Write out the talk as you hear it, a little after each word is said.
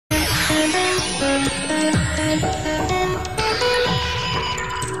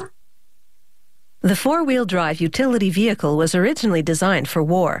The four-wheel drive utility vehicle was originally designed for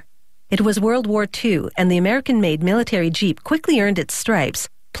war. It was World War II, and the American-made military Jeep quickly earned its stripes,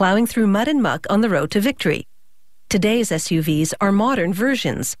 plowing through mud and muck on the road to victory. Today's SUVs are modern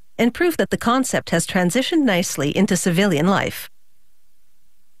versions and prove that the concept has transitioned nicely into civilian life.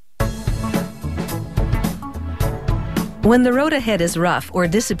 When the road ahead is rough or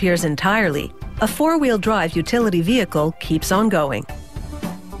disappears entirely, a four-wheel drive utility vehicle keeps on going.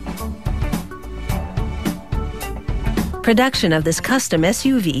 Production of this custom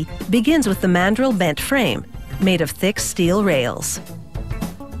SUV begins with the mandrel bent frame, made of thick steel rails.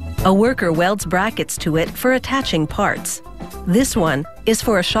 A worker welds brackets to it for attaching parts. This one is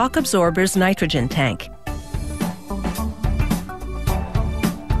for a shock absorber's nitrogen tank.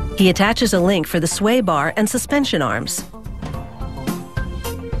 He attaches a link for the sway bar and suspension arms.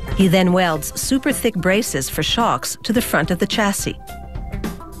 He then welds super thick braces for shocks to the front of the chassis.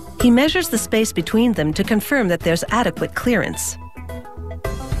 He measures the space between them to confirm that there's adequate clearance,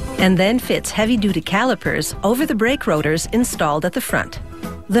 and then fits heavy-duty calipers over the brake rotors installed at the front.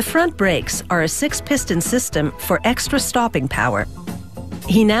 The front brakes are a 6-piston system for extra stopping power.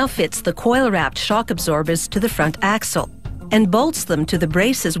 He now fits the coil-wrapped shock absorbers to the front axle and bolts them to the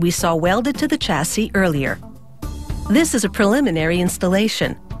braces we saw welded to the chassis earlier. This is a preliminary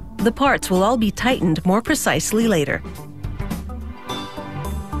installation. The parts will all be tightened more precisely later.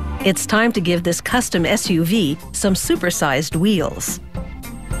 It's time to give this custom SUV some supersized wheels.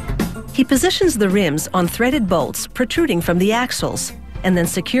 He positions the rims on threaded bolts protruding from the axles and then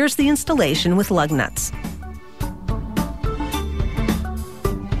secures the installation with lug nuts.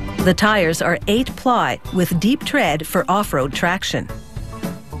 The tires are 8-ply with deep tread for off-road traction.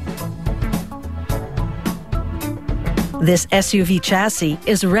 This SUV chassis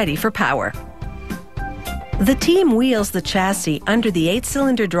is ready for power. The team wheels the chassis under the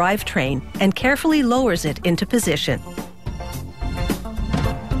 8-cylinder drivetrain and carefully lowers it into position.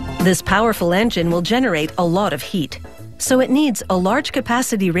 This powerful engine will generate a lot of heat, so it needs a large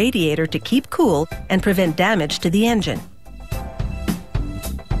capacity radiator to keep cool and prevent damage to the engine.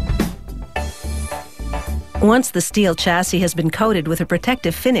 Once the steel chassis has been coated with a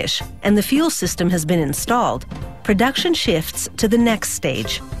protective finish and the fuel system has been installed, production shifts to the next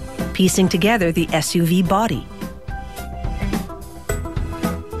stage, piecing together the SUV body.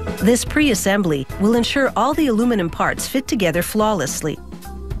 This pre-assembly will ensure all the aluminum parts fit together flawlessly.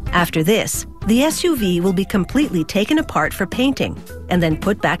 After this, the SUV will be completely taken apart for painting and then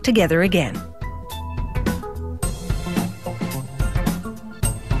put back together again.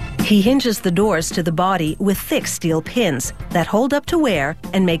 He hinges the doors to the body with thick steel pins that hold up to wear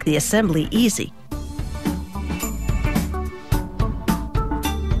and make the assembly easy.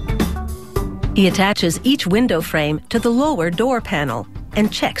 He attaches each window frame to the lower door panel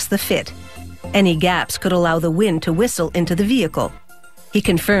and checks the fit. Any gaps could allow the wind to whistle into the vehicle. He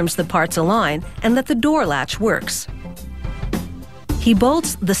confirms the parts align and that the door latch works. He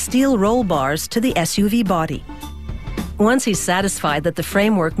bolts the steel roll bars to the SUV body. Once he's satisfied that the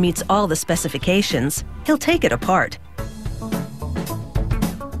framework meets all the specifications, he'll take it apart.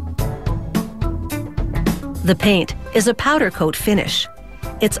 The paint is a powder coat finish.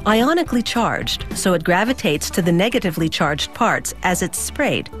 It's ionically charged, so it gravitates to the negatively charged parts as it's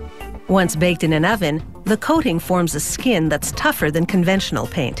sprayed. Once baked in an oven, the coating forms a skin that's tougher than conventional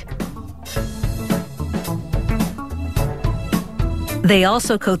paint. They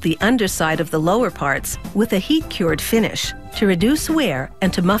also coat the underside of the lower parts with a heat-cured finish to reduce wear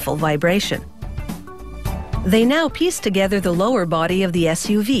and to muffle vibration. They now piece together the lower body of the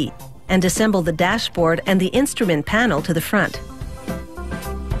SUV and assemble the dashboard and the instrument panel to the front.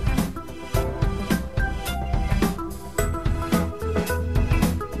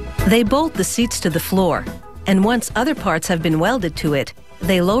 They bolt the seats to the floor, and once other parts have been welded to it,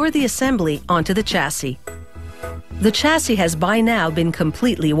 they lower the assembly onto the chassis. The chassis has by now been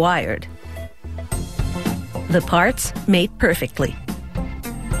completely wired. The parts mate perfectly.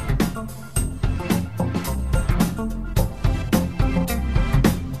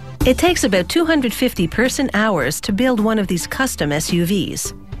 It takes about 250 person-hours to build one of these custom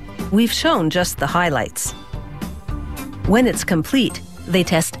SUVs. We've shown just the highlights. When it's complete, they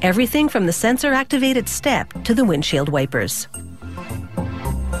test everything from the sensor-activated step to the windshield wipers.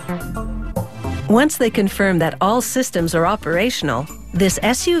 Once they confirm that all systems are operational, this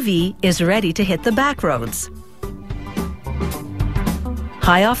SUV is ready to hit the back roads.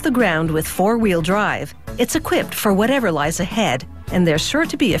 High off the ground with four-wheel drive, it's equipped for whatever lies ahead, and there's sure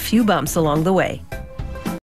to be a few bumps along the way.